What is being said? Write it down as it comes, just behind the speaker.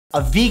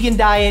A vegan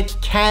diet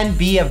can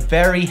be a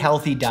very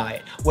healthy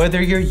diet,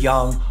 whether you're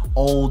young,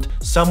 old,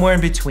 somewhere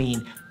in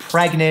between,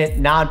 pregnant,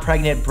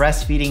 non-pregnant,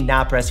 breastfeeding,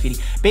 not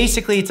breastfeeding.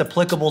 Basically, it's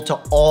applicable to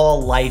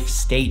all life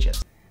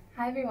stages.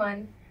 Hi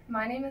everyone,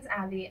 my name is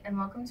Abby and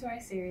welcome to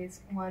our series,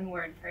 One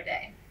Word Per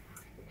Day.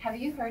 Have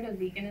you heard of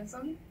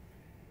veganism?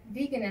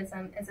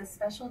 Veganism is a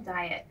special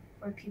diet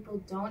where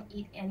people don't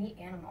eat any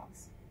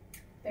animals.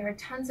 There are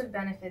tons of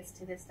benefits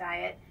to this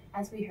diet,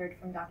 as we heard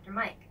from Dr.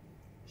 Mike.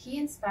 He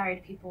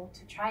inspired people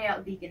to try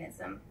out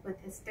veganism with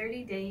his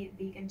 30-day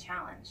vegan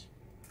challenge.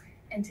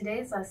 In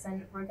today's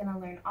lesson, we're going to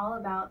learn all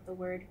about the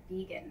word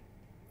vegan.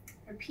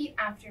 Repeat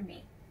after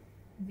me.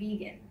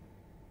 Vegan.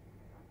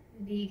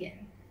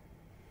 Vegan.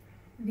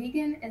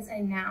 Vegan is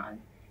a noun,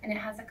 and it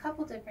has a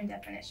couple different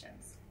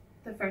definitions.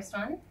 The first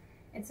one,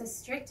 it's a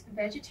strict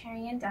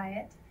vegetarian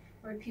diet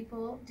where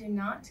people do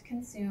not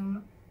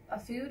consume a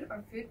food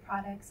or food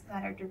products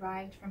that are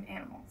derived from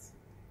animals.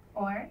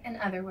 Or, in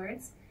other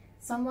words,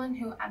 someone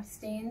who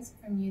abstains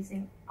from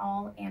using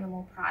all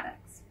animal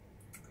products.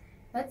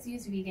 Let's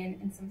use vegan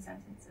in some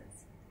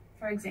sentences.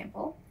 For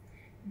example,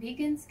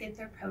 vegans get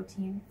their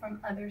protein from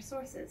other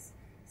sources,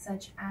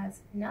 such as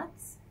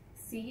nuts,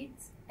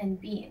 seeds,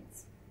 and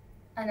beans.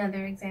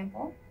 Another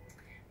example,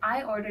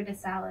 I ordered a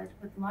salad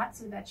with lots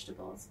of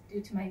vegetables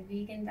due to my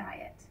vegan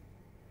diet.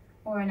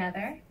 Or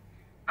another,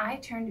 I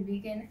turned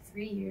vegan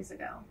 3 years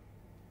ago.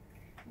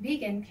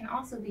 Vegan can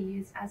also be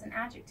used as an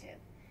adjective,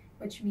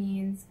 which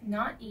means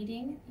not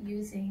eating,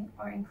 using,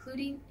 or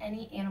including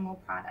any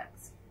animal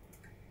products.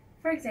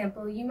 For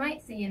example, you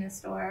might see in a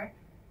store,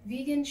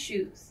 vegan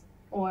shoes,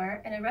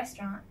 or in a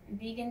restaurant,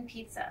 vegan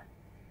pizza.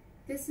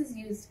 This is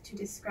used to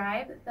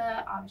describe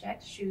the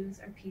object, shoes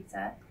or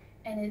pizza,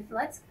 and it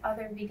lets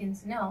other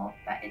vegans know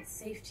that it's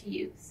safe to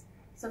use.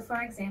 So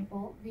for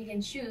example,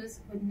 vegan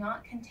shoes would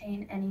not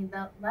contain any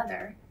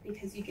leather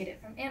because you get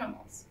it from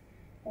animals.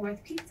 Or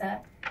with pizza,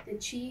 the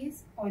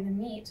cheese or the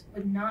meat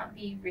would not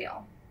be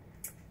real.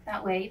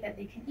 That way that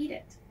they can eat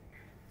it.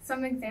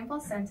 Some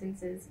example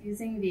sentences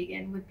using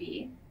vegan would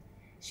be,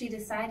 she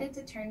decided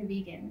to turn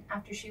vegan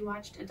after she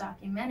watched a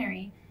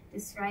documentary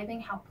describing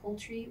how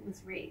poultry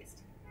was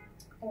raised.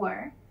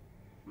 Or,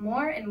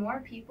 more and more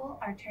people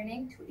are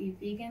turning to a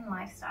vegan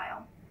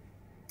lifestyle.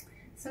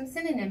 Some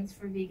synonyms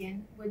for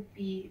vegan would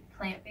be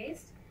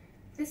plant-based.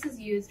 This is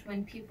used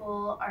when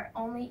people are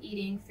only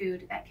eating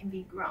food that can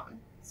be grown.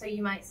 So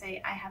you might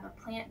say, I have a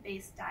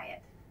plant-based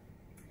diet.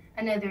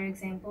 Another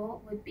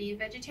example would be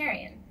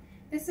vegetarian.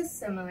 This is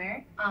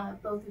similar.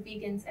 Both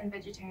vegans and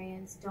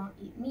vegetarians don't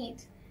eat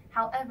meat.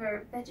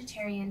 However,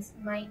 vegetarians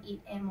might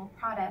eat animal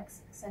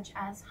products such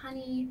as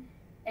honey,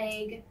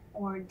 egg,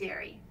 or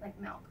dairy, like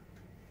milk.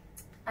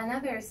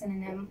 Another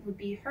synonym would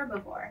be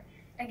herbivore.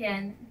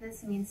 Again,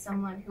 this means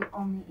someone who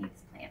only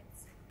eats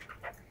plants.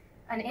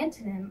 An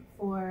antonym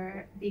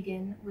for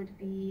vegan would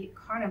be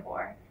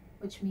carnivore,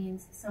 which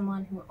means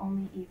someone who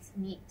only eats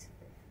meat.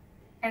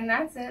 And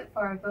that's it for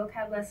our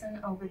vocab lesson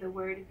over the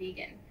word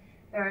vegan.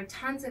 There are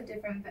tons of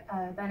different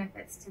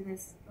benefits to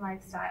this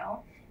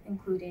lifestyle,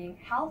 including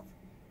health,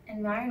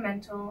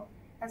 environmental,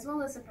 as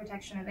well as the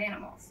protection of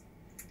animals.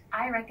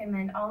 I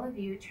recommend all of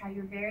you try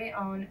your very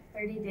own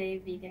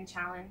 30-day vegan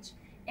challenge,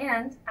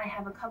 and I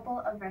have a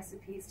couple of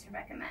recipes to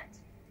recommend.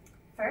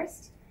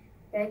 First,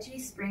 veggie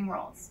spring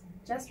rolls.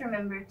 Just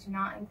remember to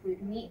not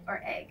include meat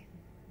or egg.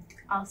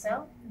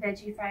 Also,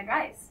 veggie fried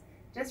rice.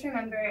 Just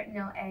remember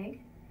no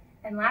egg.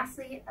 And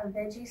lastly, a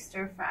veggie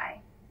stir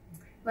fry.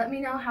 Let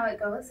me know how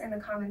it goes in the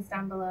comments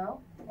down below.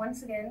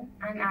 Once again,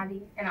 I'm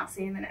Abby, and I'll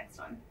see you in the next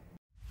one.